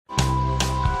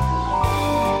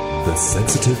The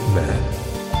Sensitive Man.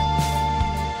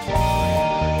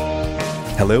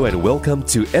 Hello and welcome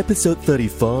to episode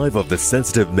 35 of the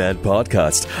Sensitive Man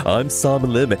podcast. I'm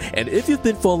Simon Lim, and if you've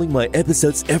been following my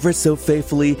episodes ever so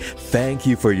faithfully, thank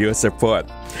you for your support.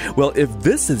 Well, if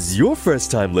this is your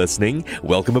first time listening,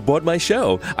 welcome aboard my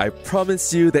show. I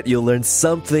promise you that you'll learn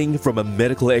something from a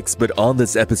medical expert on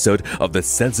this episode of the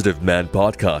Sensitive Man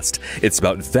podcast. It's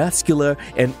about vascular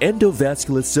and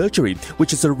endovascular surgery,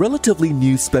 which is a relatively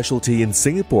new specialty in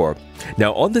Singapore.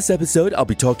 Now, on this episode, I'll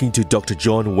be talking to Dr.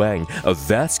 John Wang, a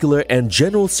vascular and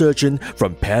general surgeon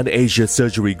from Pan Asia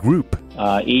Surgery Group.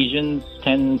 Asians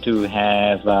tend to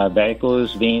have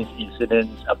varicose veins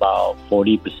incidence about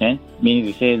 40%,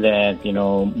 meaning to say that,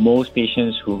 most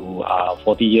patients who are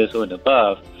 40 years old and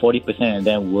above, 40% of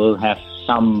them will have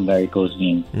some varicose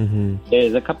veins.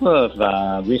 There's a couple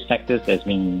of risk factors that's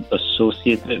been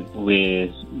associated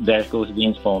with varicose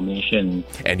veins formation.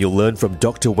 And you'll learn from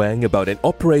Dr. Wang about an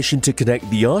operation to connect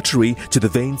the artery to the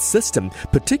vein system,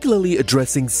 particularly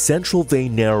addressing central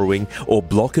vein narrowing or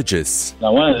blockages.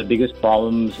 Now, one of the biggest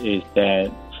problems is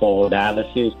that for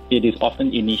dialysis, it is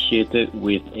often initiated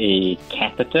with a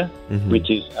catheter, which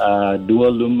is a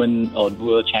dual lumen or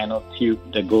dual channel tube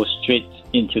that goes straight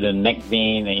into the neck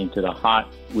vein and into the heart,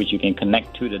 which you can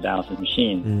connect to the dialysis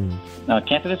machine. Now,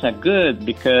 catheters are good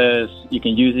because you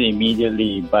can use it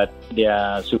immediately, but they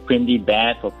are supremely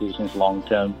bad for patients long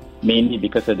term, mainly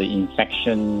because of the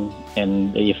infection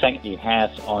and the effect it has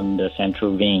on the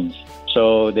central veins.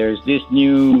 So there's this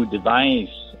new device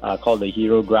called the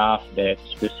Hero Graph that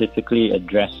specifically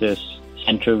addresses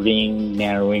central vein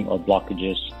narrowing or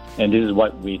blockages. And this is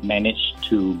what we've managed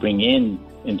to bring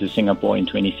into Singapore in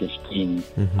 2015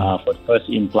 for the first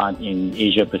implant in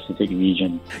Asia-Pacific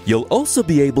region. You'll also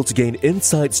be able to gain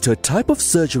insights to a type of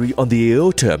surgery on the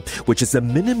aorta, which is a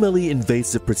minimally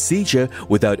invasive procedure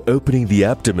without opening the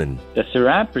abdomen. The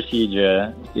CERAB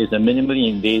procedure is a minimally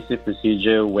invasive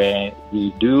procedure where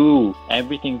we do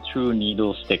everything through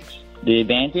needle sticks. The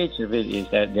advantage of it is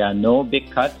that there are no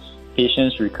big cuts.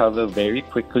 Patients recover very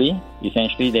quickly.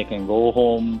 Essentially, they can go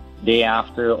home day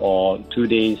after or 2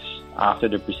 days after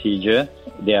the procedure.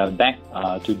 They are back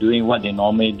to doing what they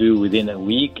normally do within a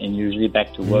week and usually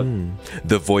back to work.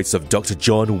 The voice of Dr.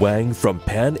 John Wang from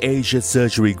Pan Asia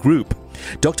Surgery Group.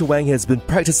 Dr. Wang has been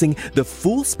practicing the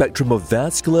full spectrum of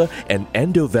vascular and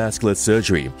endovascular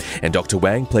surgery, and Dr.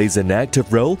 Wang plays an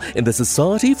active role in the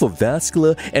Society for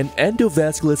Vascular and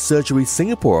Endovascular Surgery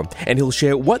Singapore, and he'll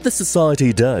share what the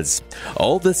society does.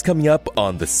 All this coming up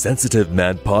on the Sensitive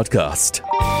Man podcast.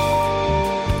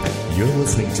 You're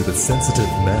listening to The Sensitive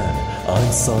Man.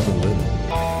 I'm Simon Lim.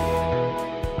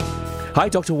 Hi,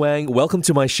 Dr. Wang. Welcome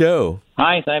to my show.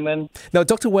 Hi, Simon. Now,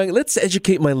 Dr. Wang, let's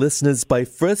educate my listeners by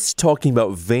first talking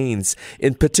about veins,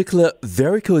 in particular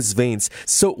varicose veins.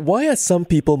 So why are some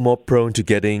people more prone to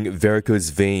getting varicose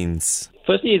veins?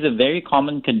 Firstly, it's a very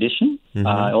common condition. It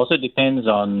also depends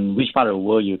on which part of the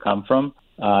world you come from.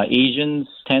 Asians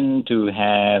tend to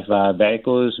have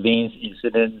varicose veins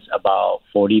incidence about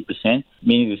 40%,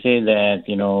 meaning to say that,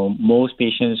 most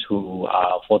patients who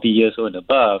are 40 years old and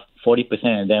above,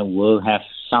 40% of them will have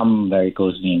some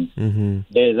varicose veins.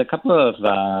 There's a couple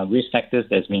of risk factors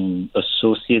that's been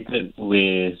associated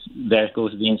with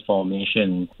varicose veins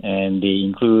formation, and they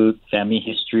include family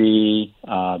history,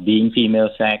 being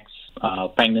female sex,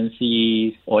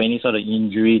 pregnancy, or any sort of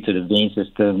injury to the vein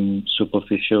system,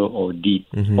 superficial or deep,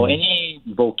 or any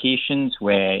vocations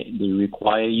where they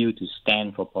require you to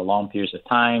stand for prolonged periods of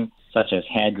time, such as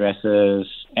hairdressers,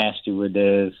 air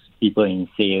stewardess, people in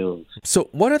sales. So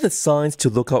what are the signs to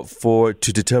look out for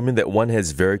to determine that one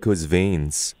has varicose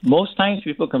veins? Most times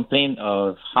people complain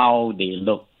of how they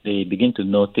look. They begin to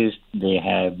notice they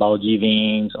have bulgy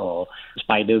veins or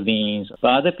spider veins.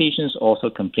 But other patients also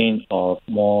complain of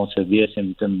more severe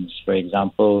symptoms. For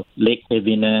example, leg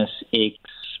heaviness, aches,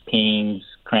 pains,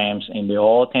 cramps, and they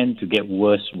all tend to get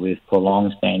worse with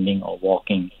prolonged standing or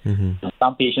walking.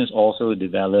 Some patients also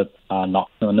develop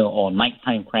nocturnal or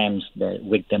nighttime cramps that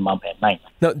wake them up at night.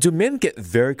 Now, do men get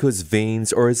varicose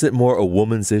veins, or is it more a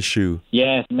woman's issue?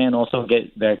 Yes, men also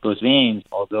get varicose veins,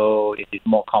 although it is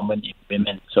more common in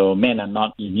women. So men are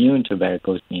not immune to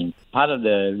varicose veins. Part of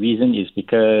the reason is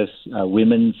because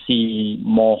women see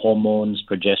more hormones,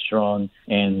 progesterone,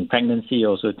 and pregnancy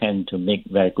also tend to make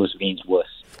varicose veins worse.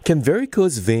 Can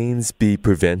varicose veins be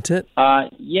prevented?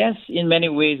 Yes, in many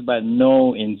ways, but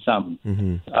no in some.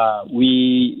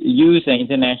 We use an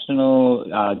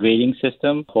international grading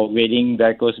system for grading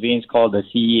varicose veins called the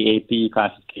CEAP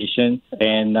classification.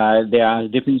 And there are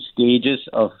different stages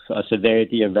of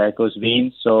severity of varicose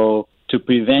veins. So to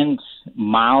prevent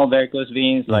mild varicose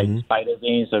veins like spider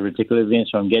veins or reticular veins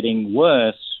from getting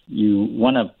worse, you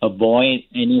want to avoid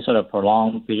any sort of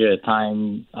prolonged period of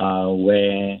time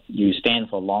where you stand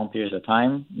for long periods of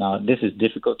time. Now, this is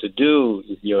difficult to do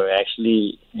if you're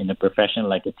actually in a profession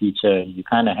like a teacher. You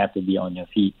kind of have to be on your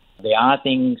feet. There are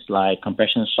things like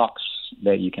compression socks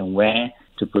that you can wear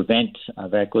to prevent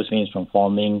varicose veins from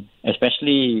forming,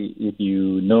 especially if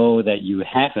you know that you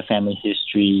have a family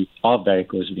history of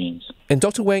varicose veins. And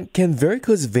Dr. Wang, can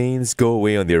varicose veins go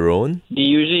away on their own? They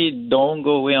usually don't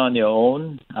go away on their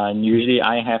own, and usually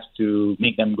I have to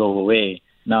make them go away.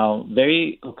 Now,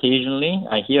 very occasionally,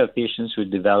 I hear of patients who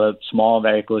develop small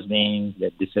varicose veins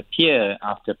that disappear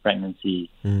after pregnancy.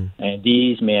 And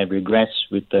these may have regressed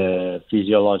with the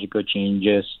physiological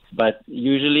changes. But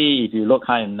usually, if you look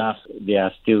hard enough, they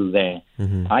are still there.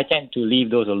 I tend to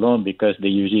leave those alone because they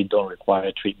usually don't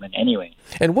require treatment anyway.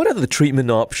 And what are the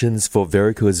treatment options for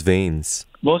varicose veins?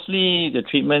 Mostly, the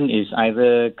treatment is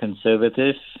either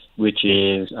conservative, which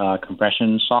is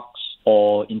compression socks,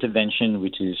 or intervention,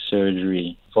 which is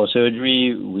surgery. For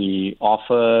surgery, we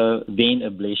offer vein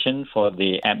ablation for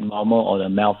the abnormal or the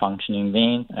malfunctioning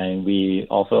vein, and we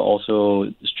offer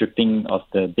also stripping of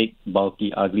the big,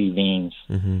 bulky, ugly veins.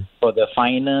 For the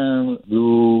finer,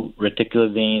 blue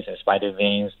reticular veins and spider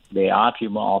veins, there are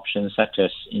treatment options such as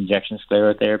injection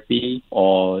sclerotherapy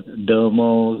or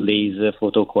dermal laser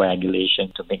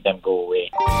photocoagulation to make them go away.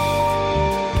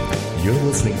 You're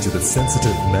listening to The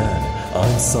Sensitive Man.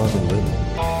 I'm Simon Lim.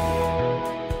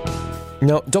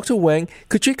 Now, Dr. Wang,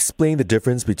 could you explain the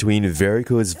difference between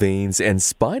varicose veins and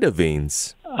spider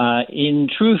veins? In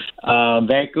truth,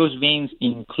 varicose veins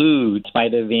include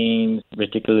spider veins,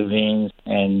 reticular veins,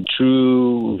 and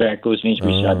true varicose veins,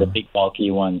 which are the big, bulky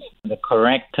ones. The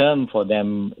correct term for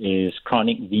them is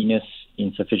chronic venous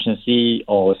insufficiency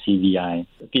or CVI.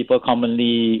 People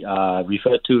commonly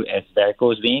refer to as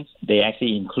varicose veins. They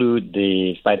actually include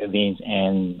the spider veins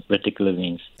and reticular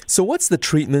veins. So what's the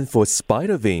treatment for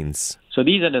spider veins? So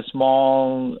these are the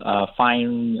small,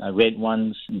 fine, red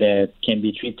ones that can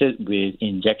be treated with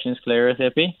injection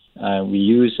sclerotherapy. We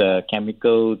use a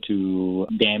chemical to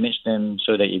damage them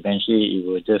so that eventually it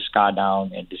will just scar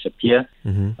down and disappear.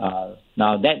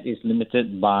 Now, that is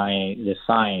limited by the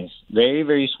size. Very,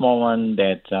 very small one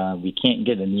that we can't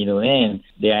get the needle in,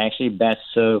 they are actually best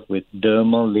served with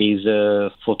dermal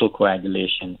laser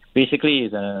photocoagulation. Basically,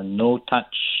 it's a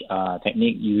no-touch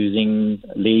technique using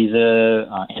laser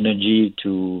energy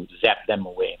to zap them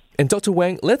away. And Dr.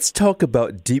 Wang, let's talk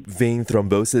about deep vein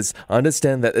thrombosis. I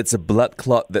understand that it's a blood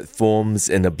clot that forms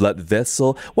in a blood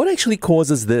vessel. What actually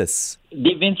causes this?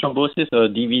 Deep vein thrombosis or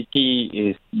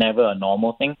DVT is never a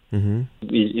normal thing.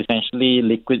 It's essentially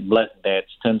liquid blood that's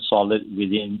turned solid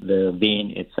within the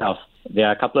vein itself. There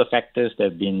are a couple of factors that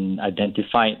have been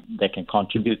identified that can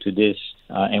contribute to this,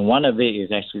 and one of it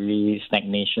is actually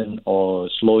stagnation or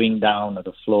slowing down of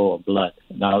the flow of blood.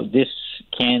 Now, this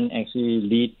can actually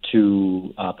lead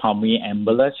to pulmonary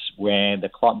embolus, where the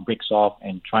clot breaks off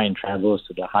and travels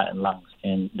to the heart and lungs,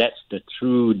 and that's the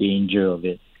true danger of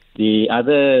it. The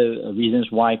other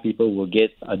reasons why people will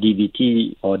get a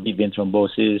DVT or deep vein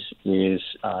thrombosis is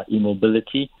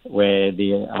immobility, where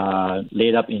they are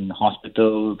laid up in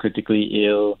hospital, critically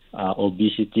ill,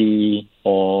 obesity,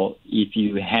 or if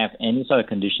you have any sort of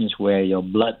conditions where your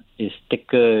blood is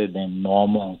thicker than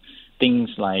normal,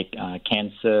 things like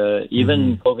cancer,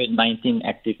 even COVID-19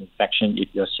 active infection if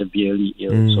you're severely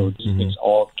ill. So these things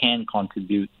all can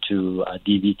contribute to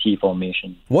DVT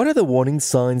formation. What are the warning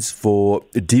signs for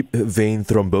deep vein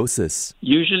thrombosis?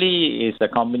 Usually it's a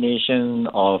combination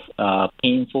of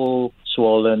painful,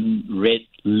 swollen, red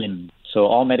limb. So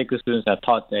all medical students are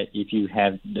taught that if you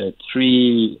have the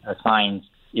three signs,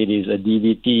 it is a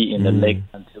DVT in the leg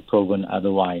until proven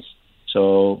otherwise.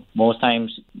 So most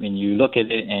times when you look at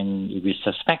it and if you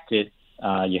suspect it,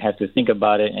 you have to think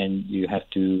about it and you have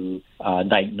to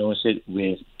diagnose it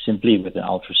simply with an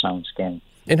ultrasound scan.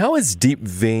 And how is deep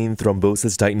vein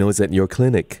thrombosis diagnosed at your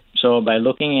clinic? So by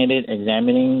looking at it,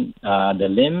 examining the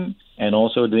limb, and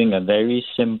also doing a very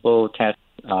simple test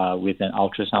with an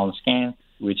ultrasound scan,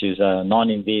 which is a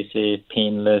non-invasive,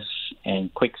 painless,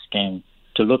 and quick scan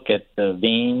to look at the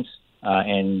veins,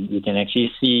 and you can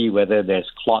actually see whether there's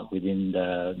clot within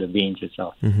the veins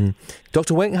itself.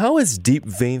 Dr. Wang, how is deep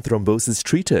vein thrombosis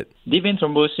treated? Deep vein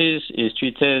thrombosis is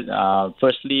treated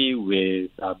firstly with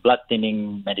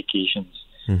blood-thinning medications.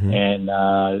 And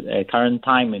at current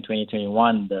time in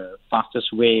 2021, the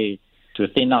fastest way to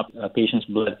thin up a patient's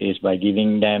blood is by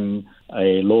giving them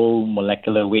a low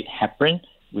molecular weight heparin,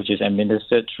 which is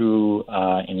administered through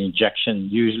an injection,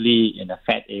 usually in the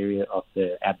fat area of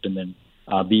the abdomen.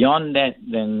 Beyond that,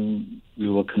 then we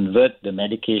will convert the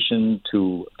medication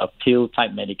to a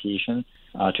pill-type medication.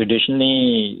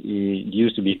 Traditionally, it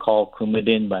used to be called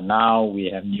Coumadin, but now we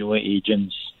have newer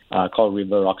agents called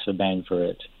rivaroxaban for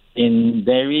it. In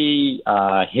very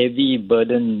heavy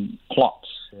burden clots,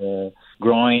 the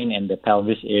groin and the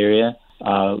pelvis area,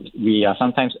 we are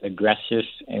sometimes aggressive,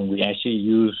 and we actually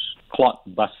use clot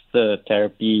buster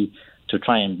therapy to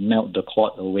try and melt the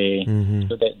clot away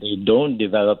so that they don't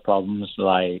develop problems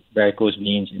like varicose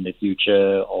veins in the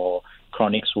future or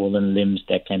chronic swollen limbs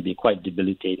that can be quite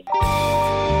debilitating.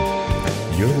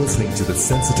 You're listening to The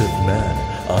Sensitive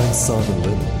Man. I'm Simon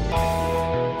Lim.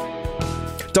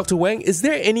 Dr. Wang, is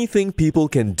there anything people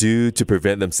can do to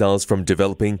prevent themselves from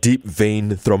developing deep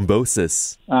vein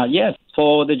thrombosis? Yes.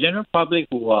 For the general public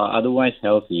who are otherwise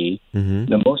healthy,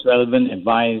 the most relevant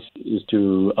advice is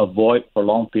to avoid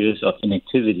prolonged periods of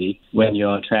inactivity when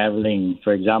you're traveling.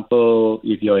 For example,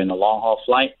 if you're in a long-haul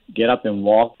flight, get up and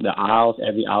walk the aisles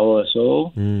every hour or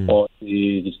so. Or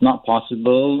if it's not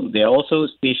possible, there are also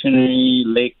stationary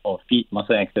leg or feet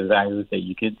muscle exercises that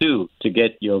you can do to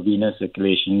get your venous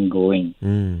circulation going.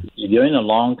 If you're in a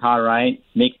long car ride,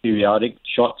 make periodic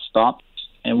short stops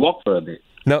and walk for a bit.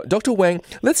 Now, Dr. Wang,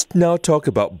 let's now talk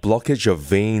about blockage of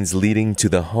veins leading to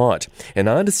the heart. And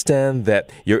I understand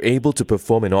that you're able to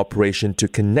perform an operation to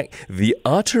connect the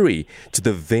artery to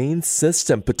the vein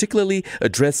system, particularly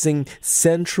addressing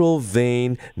central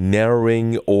vein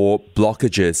narrowing or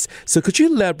blockages. So could you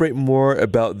elaborate more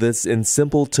about this in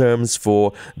simple terms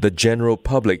for the general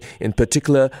public, in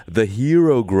particular the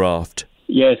hero graft?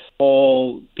 Yes,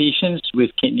 for patients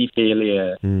with kidney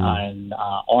failure and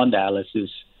on dialysis,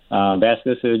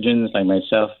 vascular surgeons like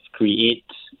myself create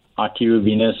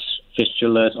arteriovenous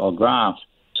fistulas or grafts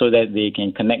so that they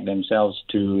can connect themselves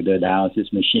to the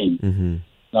dialysis machine.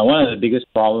 Now, one of the biggest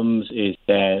problems is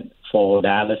that for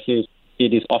dialysis,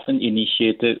 it is often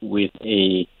initiated with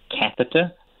a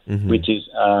catheter, which is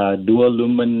a dual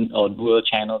lumen or dual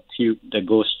channel tube that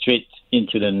goes straight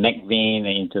into the neck vein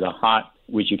and into the heart,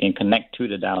 which you can connect to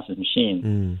the dialysis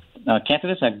machine. Now,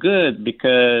 catheters are good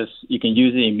because you can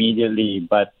use it immediately,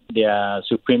 but they are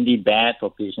supremely bad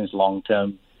for patients long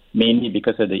term, mainly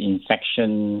because of the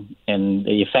infection and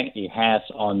the effect it has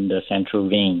on the central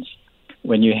veins.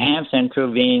 When you have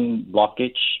central vein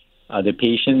blockage, the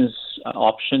patient's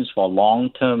options for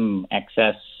long-term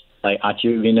access, like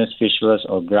arteriovenous fistulas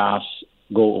or grafts,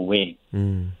 go away.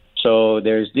 So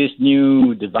there's this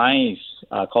new device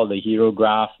called the Hero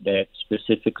Graft that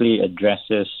specifically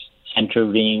addresses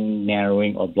central vein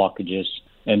narrowing or blockages.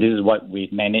 And this is what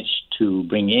we've managed to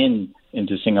bring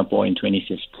into Singapore in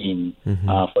 2015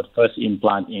 for the first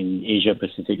implant in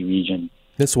Asia-Pacific region.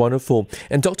 That's wonderful.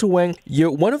 And Dr. Wang,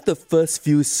 you're one of the first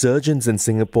few surgeons in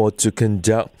Singapore to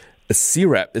conduct a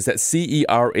CERAB, is that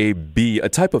CERAB, a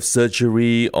type of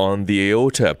surgery on the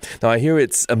aorta. Now, I hear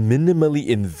it's a minimally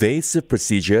invasive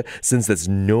procedure since there's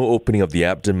no opening of the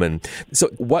abdomen. So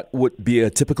what would be a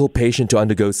typical patient to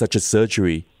undergo such a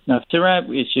surgery? Now, CERAB,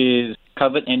 which is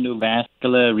covered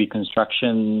endovascular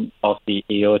reconstruction of the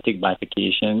aortic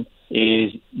bifurcation,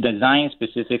 is designed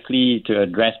specifically to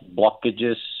address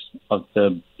blockages of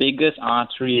the biggest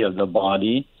artery of the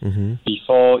body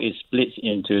before it splits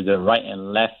into the right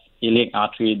and left iliac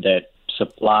artery that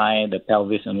supply the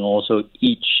pelvis and also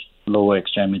each lower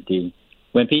extremity.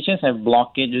 When patients have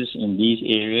blockages in these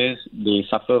areas, they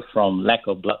suffer from lack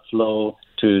of blood flow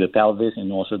to the pelvis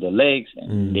and also the legs,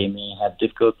 and they may have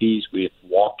difficulties with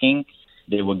walking.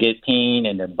 They will get pain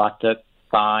in the buttock,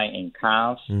 thigh, and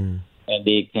calves, and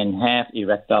they can have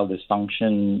erectile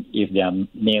dysfunction if they are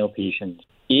male patients.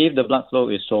 If the blood flow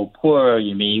is so poor,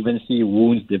 you may even see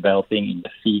wounds developing in the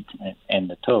feet and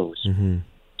the toes.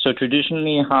 So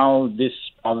traditionally, how this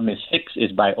problem is fixed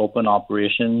is by open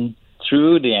operation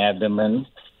through the abdomen,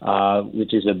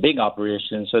 which is a big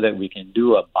operation, so that we can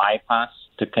do a bypass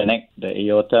to connect the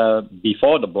aorta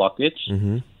before the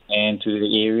blockage and to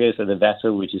the areas of the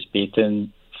vessel which is patent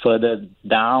further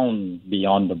down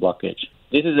beyond the blockage.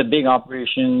 This is a big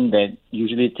operation that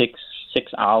usually takes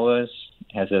 6 hours,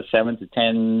 has a 7 to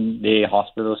 10 day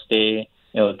hospital stay.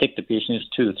 It will take the patients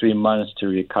 2 to 3 months to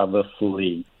recover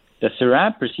fully. The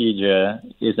CERAB procedure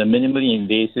is a minimally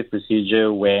invasive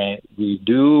procedure where we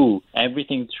do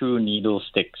everything through needle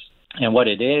sticks. And what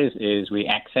it is we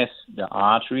access the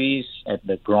arteries at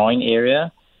the groin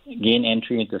area, gain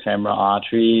entry into femoral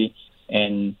artery,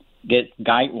 and get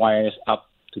guide wires up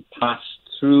to pass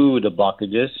through the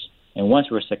blockages. And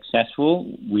once we're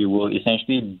successful, we will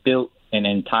essentially build an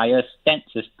entire stent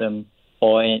system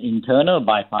or an internal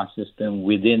bypass system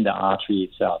within the artery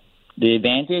itself. The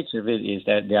advantage of it is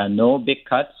that there are no big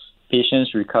cuts.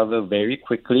 Patients recover very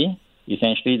quickly.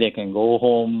 Essentially, they can go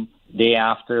home day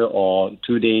after or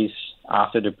 2 days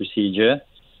after the procedure.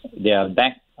 They are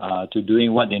back to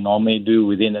doing what they normally do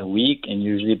within a week and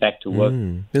usually back to work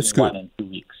in that's good. 1 and 2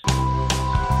 weeks.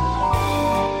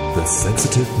 The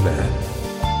Sensitive Man.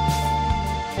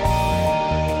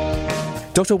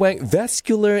 Dr. Wang,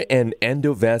 vascular and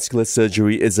endovascular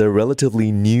surgery is a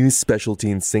relatively new specialty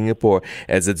in Singapore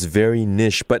as it's very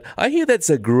niche, but I hear that's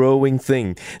a growing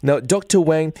thing. Now, Dr.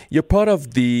 Wang, you're part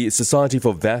of the Society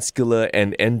for Vascular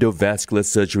and Endovascular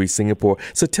Surgery Singapore,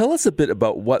 so tell us a bit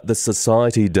about what the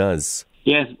society does.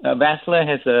 Yes, vascular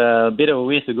has a bit of a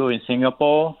ways to go in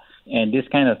Singapore, and this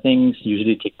kind of things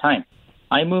usually take time.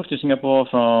 I moved to Singapore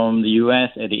from the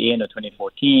US at the end of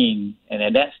 2014, and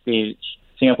at that stage,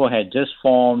 Singapore had just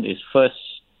formed its first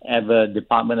ever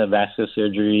Department of Vascular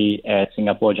Surgery at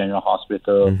Singapore General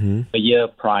Hospital a year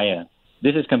prior.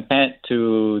 This is compared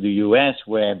to the US,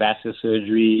 where vascular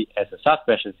surgery as a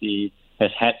subspecialty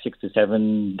has had 6 to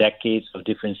 7 decades of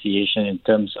differentiation in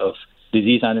terms of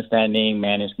disease understanding,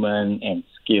 management, and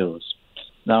skills.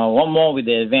 Now, one more with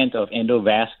the advent of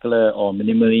endovascular or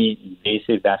minimally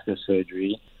invasive vascular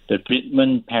surgery, the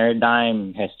treatment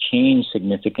paradigm has changed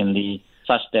significantly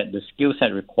such that the skill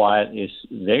set required is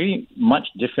very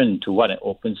much different to what an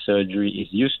open surgery is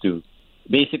used to.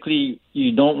 Basically,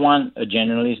 you don't want a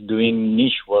generalist doing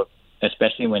niche work,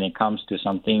 especially when it comes to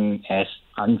something as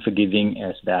unforgiving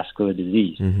as vascular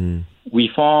disease. We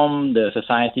formed the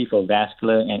Society for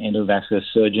Vascular and Endovascular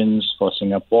Surgeons for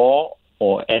Singapore,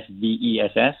 or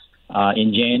SVESS,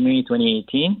 in January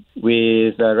 2018,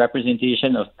 with a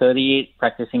representation of 38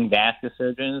 practicing vascular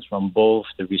surgeons from both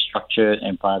the restructured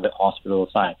and private hospital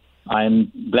side. I'm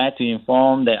glad to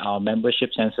inform that our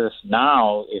membership census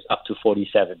now is up to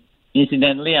 47.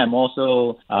 Incidentally, I'm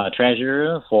also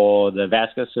treasurer for the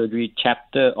vascular surgery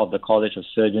chapter of the College of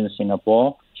Surgeons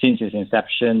Singapore since its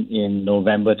inception in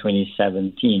November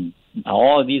 2017. Now,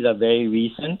 all of these are very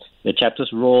recent. The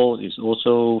chapter's role is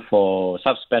also for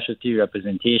subspecialty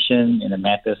representation in the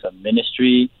matters of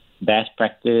ministry, best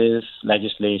practice,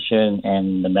 legislation,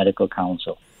 and the medical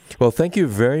council. Well, thank you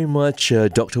very much,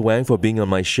 Dr. Wang, for being on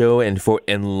my show and for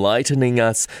enlightening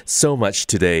us so much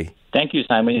today. Thank you,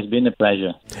 Simon. It's been a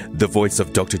pleasure. The voice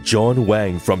of Dr. John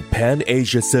Wang from Pan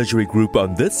Asia Surgery Group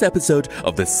on this episode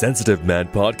of the Sensitive Man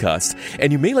podcast.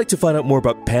 And you may like to find out more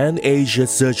about Pan Asia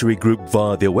Surgery Group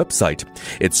via their website.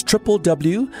 It's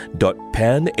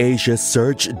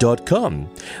www.panasiasurge.com.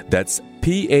 That's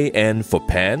PAN for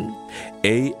Pan,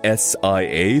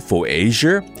 ASIA for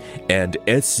Asia, and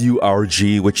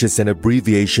SURG, which is an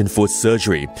abbreviation for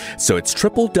surgery. So it's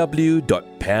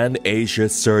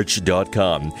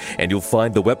www.panasiasurge.com, and you'll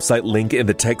find the website link in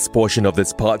the text portion of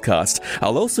this podcast.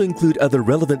 I'll also include other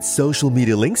relevant social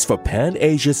media links for Pan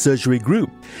Asia Surgery Group.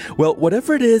 Well,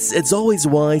 whatever it is, it's always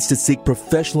wise to seek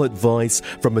professional advice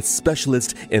from a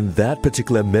specialist in that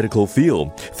particular medical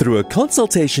field. Through a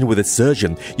consultation with a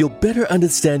surgeon, you'll better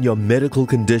understand your medical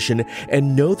condition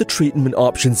and know the treatment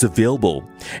options available.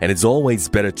 And it's always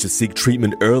better to seek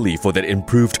treatment early for that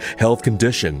improved health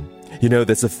condition. You know,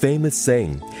 there's a famous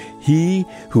saying, "He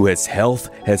who has health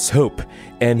has hope,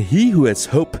 and he who has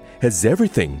hope has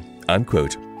everything,"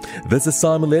 unquote. This is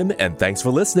Simon Lim, and thanks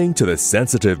for listening to the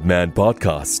Sensitive Man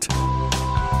podcast.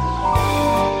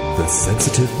 The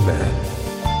Sensitive Man.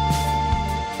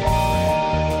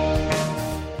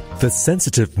 The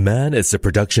Sensitive Man is a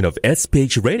production of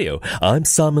SPH Radio. I'm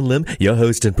Simon Lim, your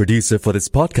host and producer for this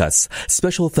podcast.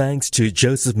 Special thanks to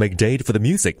Joseph McDade for the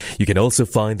music. You can also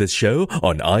find this show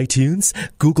on iTunes,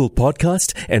 Google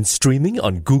Podcast, and streaming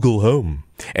on Google Home.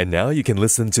 And now you can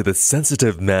listen to the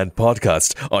Sensitive Man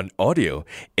podcast on audio,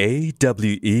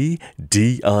 AWEDIO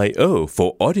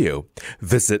for audio.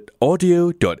 Visit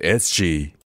audio.sg.